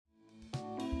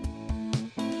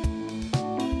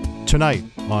Tonight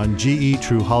on GE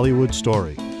True Hollywood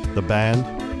Story, the band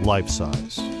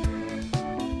LifeSize.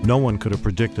 No one could have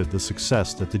predicted the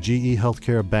success that the GE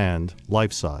Healthcare band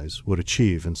LifeSize would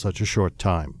achieve in such a short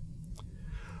time.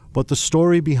 But the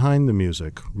story behind the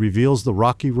music reveals the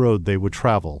rocky road they would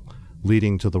travel,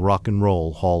 leading to the Rock and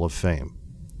Roll Hall of Fame.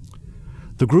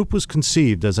 The group was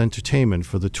conceived as entertainment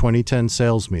for the 2010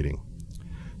 sales meeting.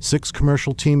 6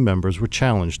 commercial team members were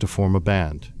challenged to form a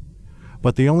band,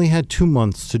 but they only had 2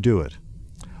 months to do it.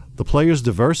 The players'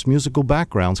 diverse musical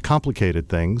backgrounds complicated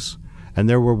things, and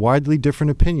there were widely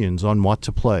different opinions on what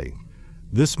to play.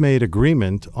 This made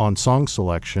agreement on song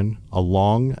selection a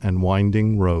long and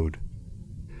winding road.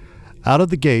 Out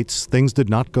of the gates, things did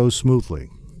not go smoothly.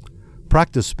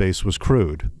 Practice space was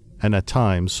crude, and at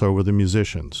times so were the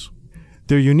musicians.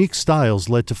 Their unique styles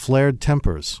led to flared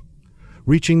tempers,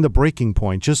 reaching the breaking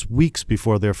point just weeks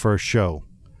before their first show.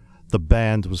 The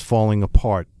band was falling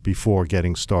apart before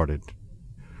getting started.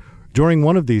 During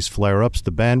one of these flare-ups,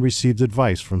 the band received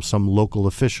advice from some local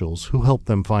officials who helped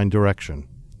them find direction.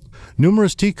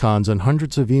 Numerous TCONs and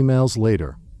hundreds of emails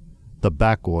later, the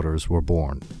back orders were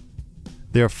born.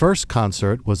 Their first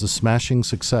concert was a smashing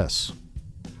success.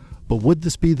 But would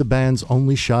this be the band's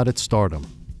only shot at stardom?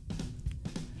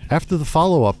 After the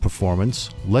follow-up performance,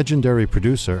 legendary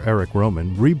producer Eric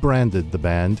Roman rebranded the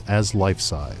band as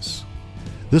LifeSize.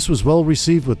 This was well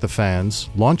received with the fans,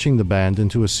 launching the band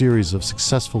into a series of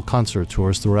successful concert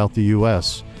tours throughout the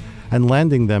U.S. and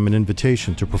landing them an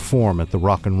invitation to perform at the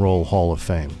Rock and Roll Hall of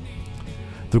Fame.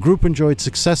 The group enjoyed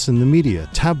success in the media,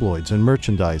 tabloids, and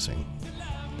merchandising.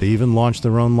 They even launched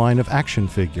their own line of action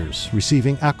figures,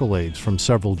 receiving accolades from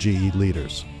several GE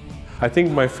leaders. I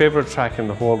think my favorite track in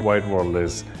the whole wide world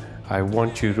is I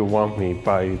Want You to Want Me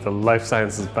by the Life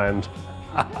Sciences Band.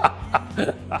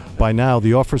 By now,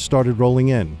 the offers started rolling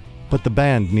in, but the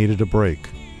band needed a break.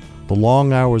 The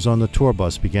long hours on the tour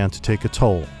bus began to take a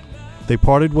toll. They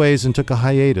parted ways and took a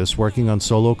hiatus, working on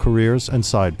solo careers and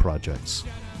side projects.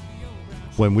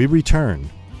 When we return,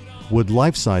 would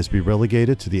LifeSize be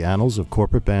relegated to the annals of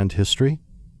corporate band history?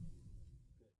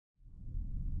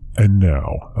 And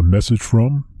now, a message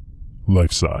from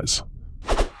LifeSize.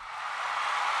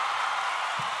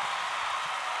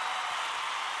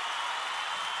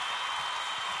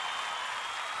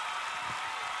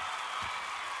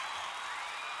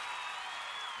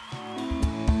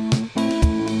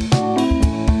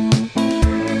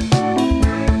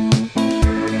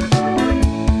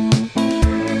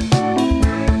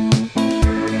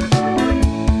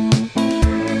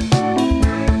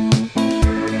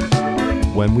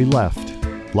 When we left,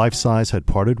 LifeSize had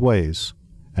parted ways,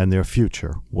 and their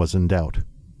future was in doubt.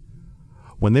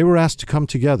 When they were asked to come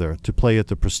together to play at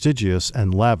the prestigious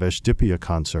and lavish Dipia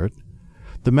concert,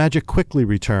 the magic quickly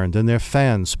returned and their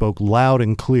fans spoke loud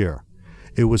and clear.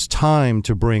 It was time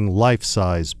to bring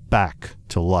LifeSize back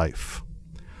to life.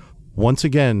 Once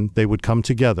again, they would come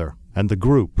together, and the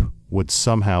group would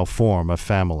somehow form a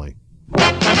family.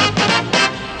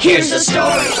 Here's the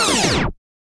story!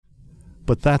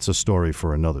 But that's a story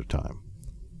for another time.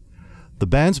 The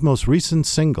band's most recent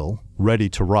single, Ready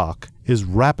to Rock, is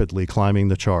rapidly climbing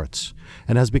the charts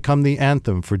and has become the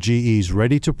anthem for GE's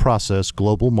Ready to Process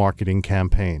global marketing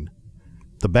campaign.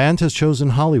 The band has chosen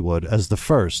Hollywood as the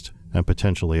first, and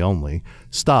potentially only,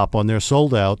 stop on their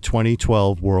sold-out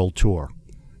 2012 world tour.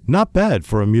 Not bad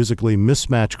for a musically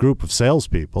mismatched group of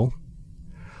salespeople.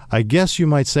 I guess you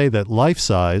might say that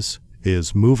LifeSize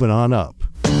is moving on up.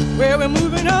 Well, we're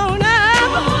moving on up.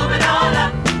 Moving on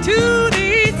up to the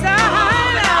east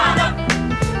side, on up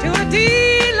to a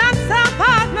deluxe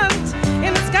apartment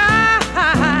in the sky.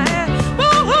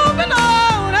 Moving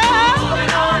on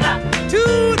up to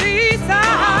the east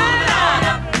side, on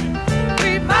up.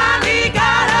 We finally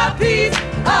got a piece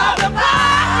of the pie.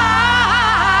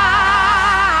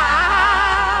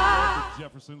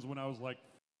 Jefferson's when I was like